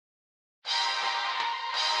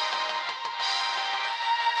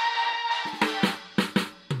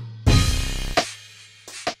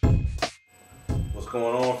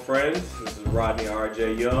going on, friends? This is Rodney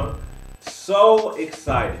R.J. Young. So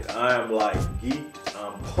excited. I am like geeked.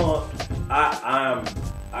 I'm pumped. I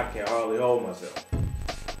can hardly hold myself,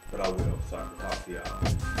 but I will, so I can talk to y'all.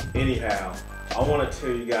 Anyhow, I want to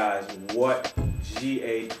tell you guys what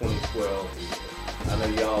GA2012 is. I know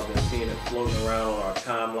y'all have been seeing it floating around on our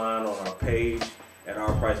timeline, on our page at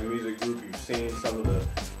Our Price Music Group. You've seen some of the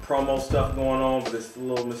promo stuff going on, but it's a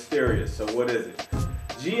little mysterious. So what is it?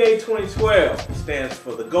 GA2012 stands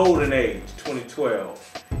for the Golden Age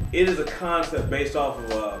 2012. It is a concept based off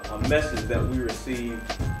of a message that we received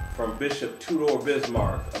from Bishop Tudor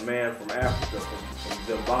Bismarck, a man from Africa, from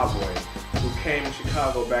Zimbabwe, who came to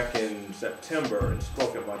Chicago back in September and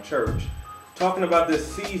spoke at my church, talking about this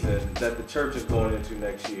season that the church is going into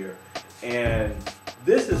next year. And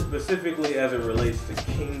this is specifically as it relates to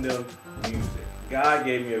kingdom music. God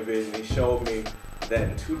gave me a vision. He showed me that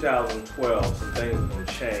in 2012, some things are going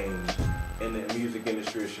to change in the music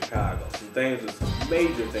industry of Chicago. Some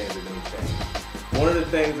major things are going to change. One of the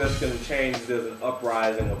things that's going to change is there's an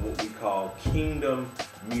uprising of what we call kingdom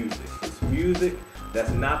music. It's music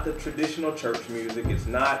that's not the traditional church music. It's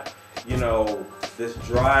not, this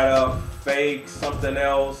dried up, fake, something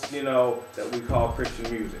else, that we call Christian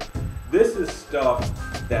music. This is stuff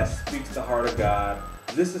that speaks the heart of God.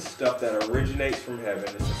 This is stuff that originates from heaven.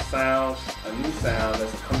 It's a sound, a new sound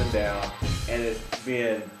that's coming down, and it's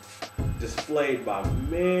being displayed by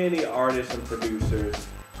many artists and producers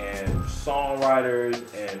and songwriters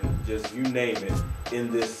and just you name it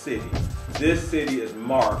in this city. This city is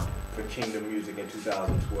marked for kingdom music in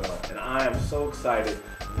 2012, and I am so excited.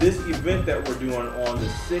 This event that we're doing on the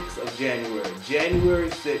 6th of January, January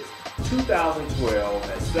 6th, 2012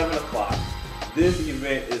 at 7 o'clock, this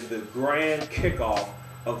event is the grand kickoff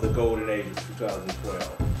of the Golden Age of 2012.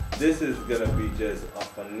 This is going to be just a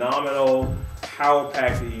phenomenal,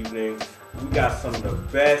 power-packed evening. We got some of the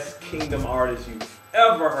best kingdom artists you've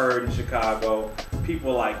ever heard in Chicago.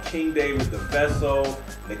 People like King David the Vessel,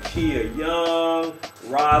 Nakia Young,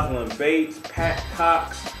 Rosalind Bates, Pat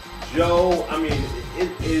Cox, Joe. I mean,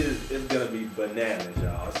 it's going to be bananas,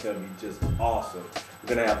 y'all. It's going to be just awesome.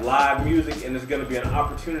 We're going to have live music, and it's going to be an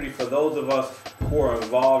opportunity for those of us who are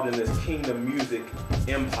involved in this kingdom music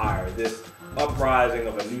empire, this uprising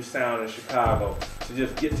of a new sound in Chicago, to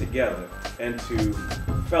just get together and to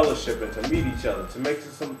fellowship and to meet each other, to make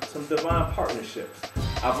some divine partnerships.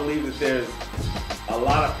 I believe that there's a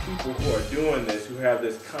lot of people who are doing this, who have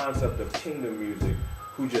this concept of kingdom music,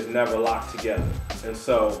 who just never lock together. And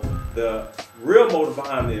so the real motive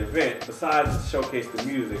behind the event, besides to showcase the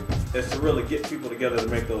music, is to really get people together to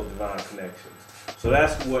make those divine connections. So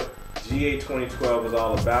that's what GA2012 is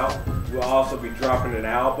all about. We'll also be dropping an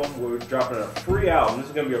album. We're dropping a free album. This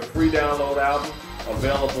is going to be a free download album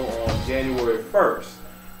available on January 1st.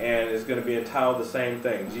 And it's going to be entitled the same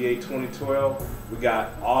thing, GA2012. We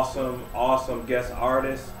got awesome guest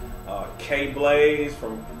artists. K Blaze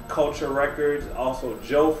from Culture Records, also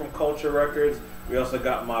Joe from Culture Records. We also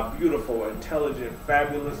got my beautiful, intelligent,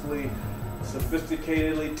 fabulously,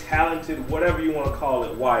 sophisticatedly talented, whatever you want to call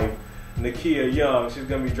it, wife, Nakia Young. She's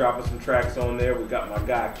going to be dropping some tracks on there. We got my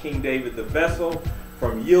guy King David the Vessel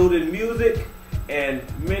from Yielded Music, and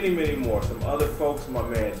many more. Some other folks, my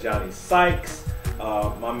man Johnny Sykes,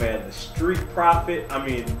 my man the Street Prophet. I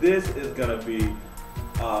mean, this is going to be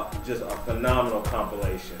just a phenomenal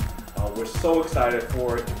compilation. We're so excited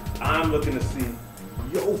for it. I'm looking to see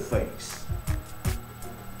your face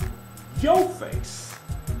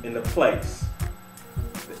in the place.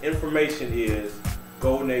 The information is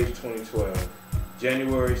Golden Age 2012,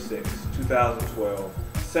 January 6, 2012,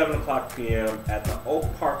 7 o'clock p.m. at the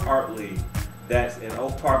Oak Park Art League. That's in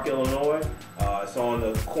Oak Park, Illinois. It's on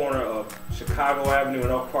the corner of Chicago Avenue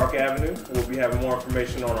and Oak Park Avenue. We'll be having more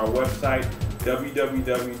information on our website,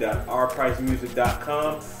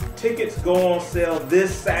 www.ourpricemusic.com. Tickets go on sale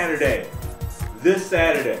this Saturday.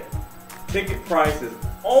 Ticket price is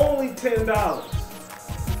only $10.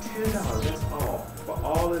 $10, that's all. For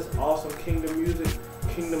all this awesome kingdom music,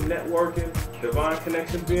 kingdom networking, divine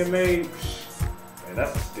connections being made, man,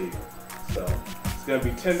 that's a steal. So it's going to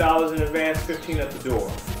be $10 in advance, $15 at the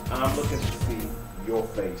door. I'm looking to see your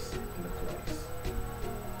face in the place.